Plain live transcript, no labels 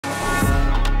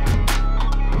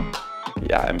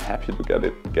yeah, I'm happy to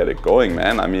get it going,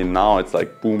 man. I mean, now it's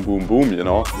like boom, boom, boom, you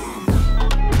know.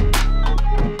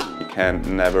 You can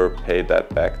never pay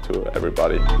that back to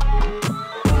everybody.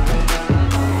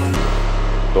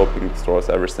 Doping destroys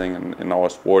everything, and in our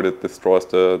sport it destroys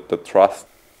the trust.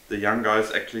 The young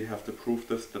guys actually have to prove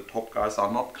this. The top guys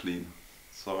are not clean.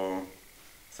 So,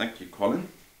 thank you, Colin.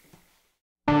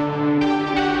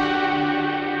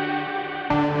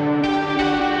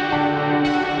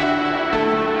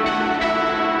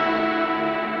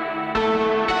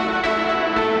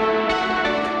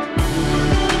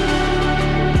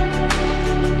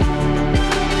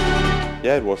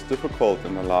 Yeah, it was difficult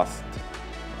in the last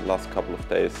couple of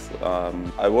days.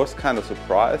 I was kind of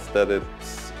surprised that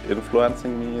it's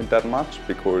influencing me that much,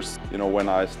 because, you know, when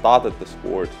I started the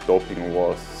sport, doping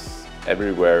was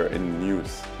everywhere in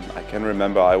news. I can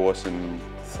remember I was in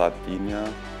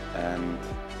Sardinia and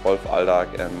Rolf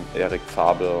Aldag and Erik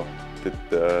Zabel did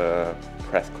the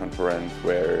press conference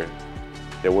where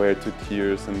they were to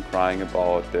tears and crying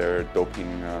about their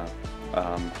doping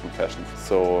confessions.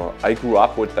 So I grew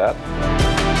up with that.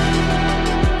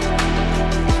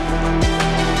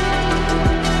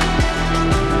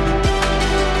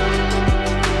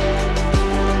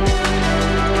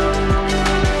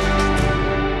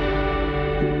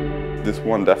 This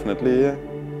one definitely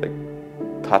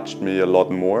touched me a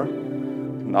lot more.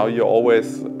 Now you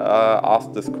always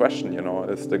ask this question, you know,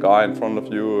 is the guy in front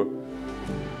of you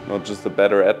not just a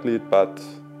better athlete, but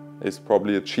is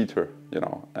probably a cheater, you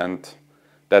know, and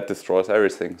that destroys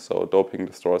everything. So doping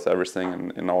destroys everything,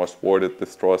 and in our sport it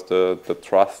destroys the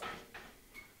trust.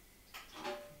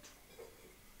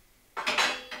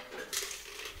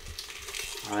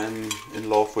 I'm in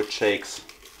love with shakes,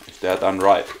 if they're done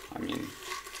right, I mean.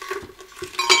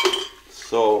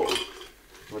 So,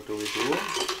 what do we do?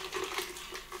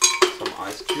 Some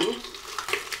ice cubes.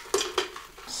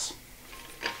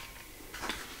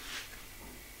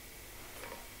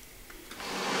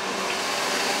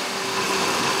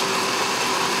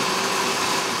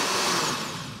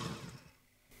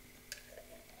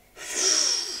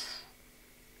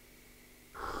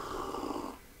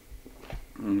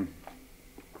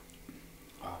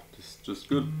 This is just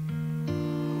good.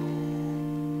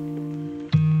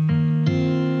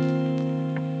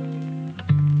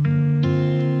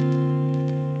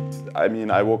 I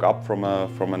mean, I woke up from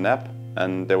a nap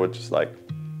and there were just like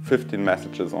 15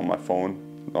 messages on my phone.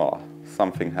 Oh,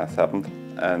 something has happened.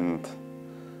 And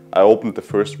I opened the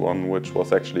first one, which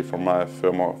was actually from my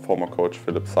former coach,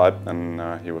 Philip Seib, and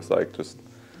he was like, just,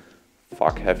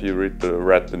 fuck, have you read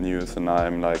the news? And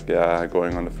I'm like, yeah,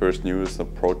 going on the first news, the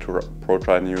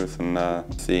Pro-Tri news, and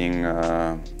seeing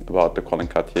about the Colin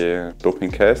Cartier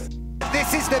doping case.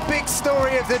 This is the big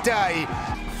story of the day.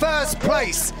 First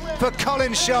place for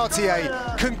Colin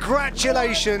Chartier.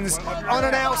 Congratulations on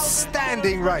an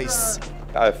outstanding race.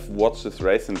 I've watched this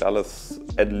race in Dallas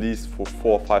at least for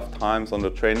 4 or 5 times on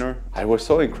the trainer. I was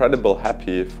so incredibly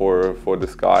happy for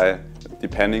this guy.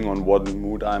 Depending on what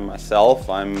mood I'm myself,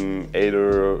 I'm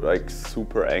either like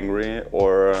super angry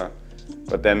or,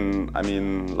 but then, I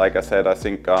mean, like I said, I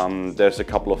think there's a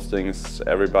couple of things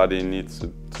everybody needs to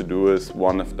do. Is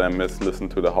one of them is listen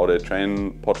to the How They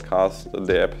Train podcast,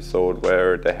 the episode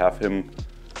where they have him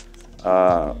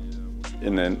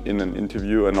in an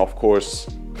interview, and of course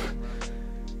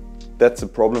that's a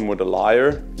problem with a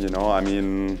liar, you know. I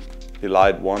mean, he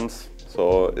lied once,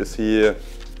 so is he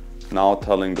now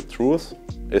telling the truth?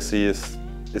 Is he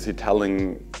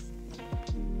telling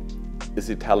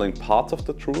parts of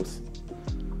the truth?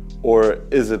 Or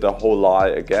is it a whole lie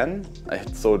again?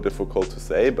 It's so difficult to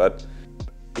say, but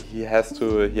he has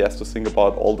to think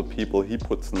about all the people he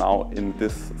puts now in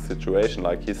this situation.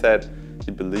 Like he said,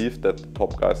 he believed that the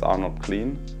top guys are not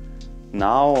clean.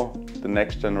 Now the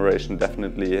next generation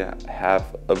definitely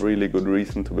have a really good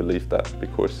reason to believe that,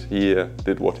 because he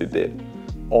did what he did.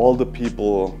 All the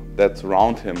people that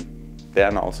surround him,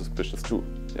 they're now suspicious too.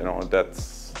 You know,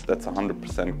 that's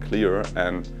 100% clear,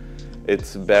 and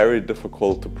it's very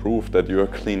difficult to prove that you're a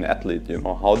clean athlete. You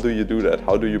know, how do you do that?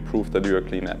 How do you prove that you're a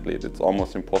clean athlete? It's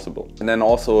almost impossible. And then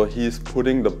also he's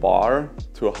putting the bar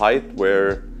to a height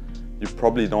where you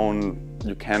probably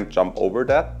you can't jump over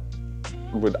that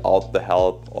without the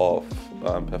help of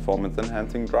performance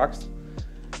enhancing drugs.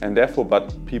 And therefore,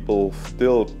 but people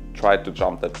still try to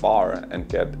jump that bar and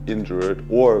get injured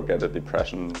or get a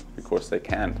depression because they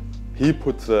can't. He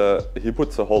puts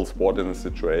the whole sport in a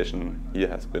situation he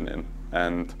has been in,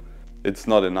 and it's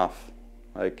not enough.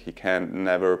 Like, he can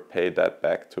never pay that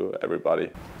back to everybody.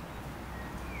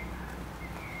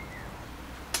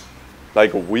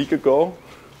 Like a week ago,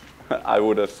 I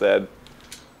would have said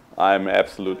I'm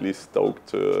absolutely stoked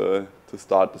to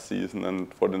start the season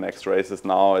and for the next races.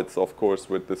 Now it's, of course,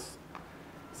 with this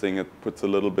thing, it puts a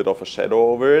little bit of a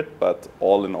shadow over it, but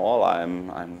all in all,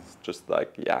 I'm just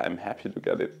like, yeah, I'm happy to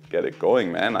get it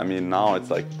going, man. I mean, now it's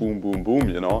like boom, boom, boom,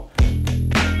 you know.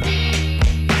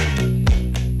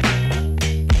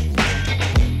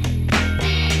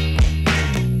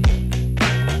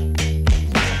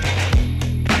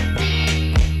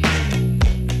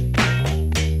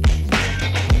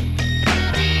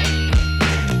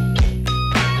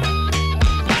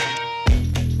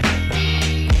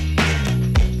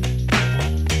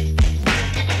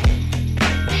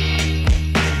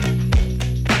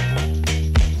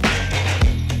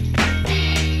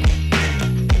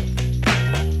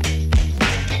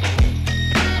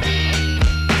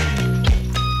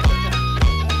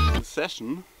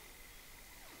 Session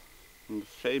on the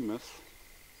famous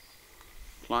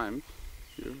climb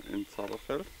here in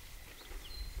Zaberfeld.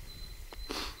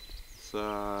 It's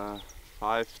 5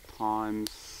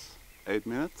 times 8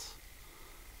 minutes.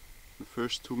 The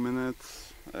first 2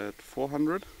 minutes at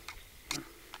 400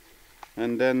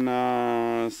 and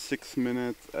then 6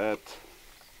 minutes at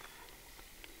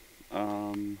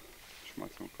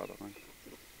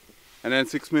and then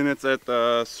 6 minutes at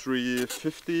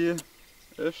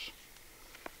 350-ish.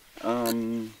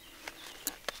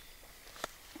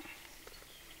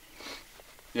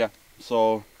 Yeah,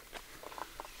 so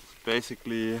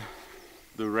basically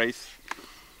the race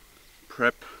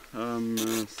prep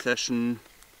session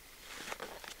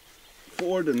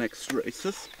for the next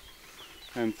races,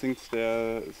 and since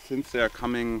they are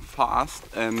coming fast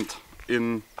and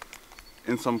in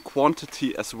some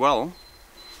quantity as well,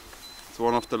 it's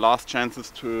one of the last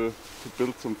chances to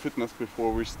build some fitness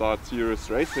before we start serious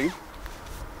racing.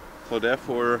 So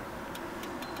therefore,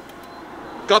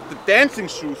 got the dancing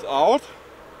shoes out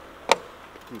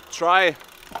and try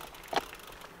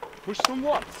push some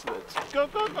watts. Let's go,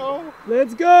 go, go!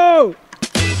 Let's go!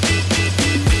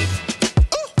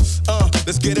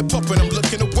 Let's get it poppin', I'm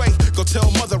looking away. Go tell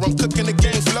mother I'm cooking the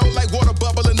game. Flow like water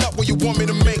bubbling up where you want me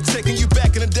to make. Taking you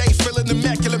back in the day, feeling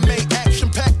immaculate, mate. Action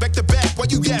packed back to back while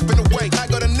you yapping away. I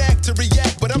got a knack to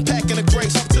react, but I'm packing a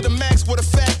grace. Up to the max with a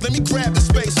fact, let me grab the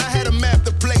space. I had to map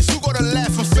the place, who got a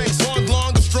laughing face?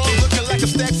 Long and strong, looking like a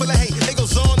stack full of hate. It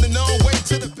goes on and on, wait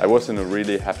to the... I was in a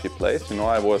really happy place, you know,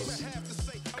 I was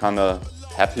kind of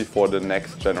happy for the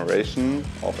next generation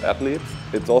of athletes.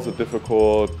 It's also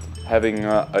difficult having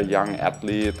a young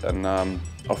athlete, and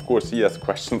of course he has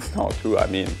questions now too. I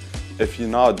mean, if you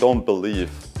now don't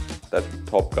believe that the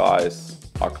top guys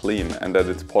are clean and that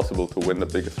it's possible to win the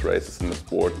biggest races in the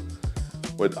sport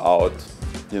without,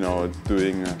 you know,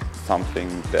 doing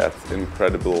something that's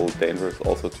incredibly dangerous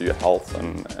also to your health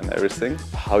and everything,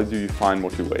 how do you find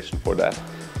motivation for that?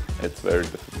 It's very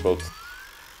difficult.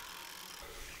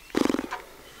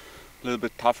 A little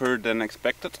bit tougher than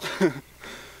expected.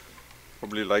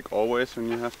 Probably like always when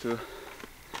you have to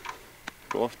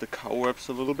go off the cobwebs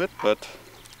a little bit, but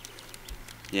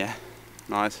yeah,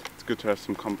 nice. It's good to have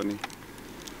some company.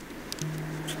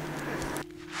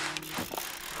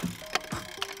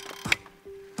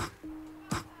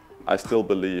 I still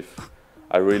believe,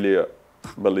 I really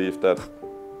believe that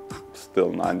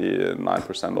still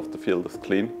 99% of the field is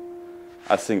clean.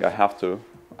 I think I have to,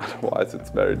 otherwise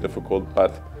it's very difficult,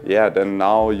 but yeah, then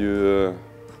now you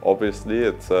obviously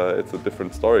it's a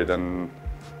different story. Then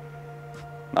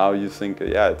now you think,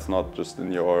 yeah, it's not just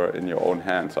in your own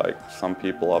hands. Like, some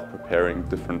people are preparing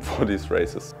different for these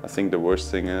races. I think the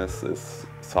worst thing is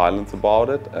silence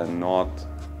about it and not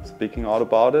speaking out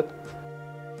about it.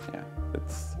 Yeah,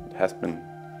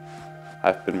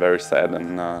 I've been very sad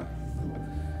and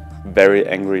very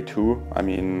angry too. I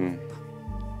mean,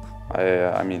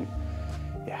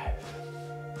 yeah.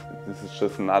 This is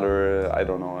just another, I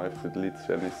don't know if it leads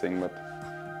to anything, but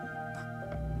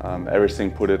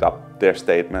everything put it up, their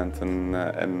statements and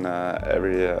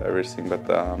everything, but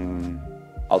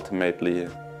ultimately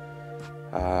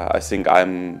I think I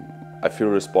feel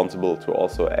responsible to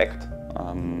also act.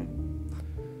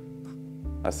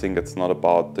 I think it's not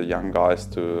about the young guys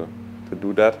to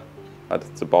do that, but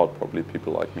it's about probably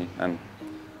people like me, and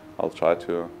I'll try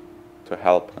to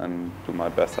help and do my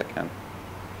best I can.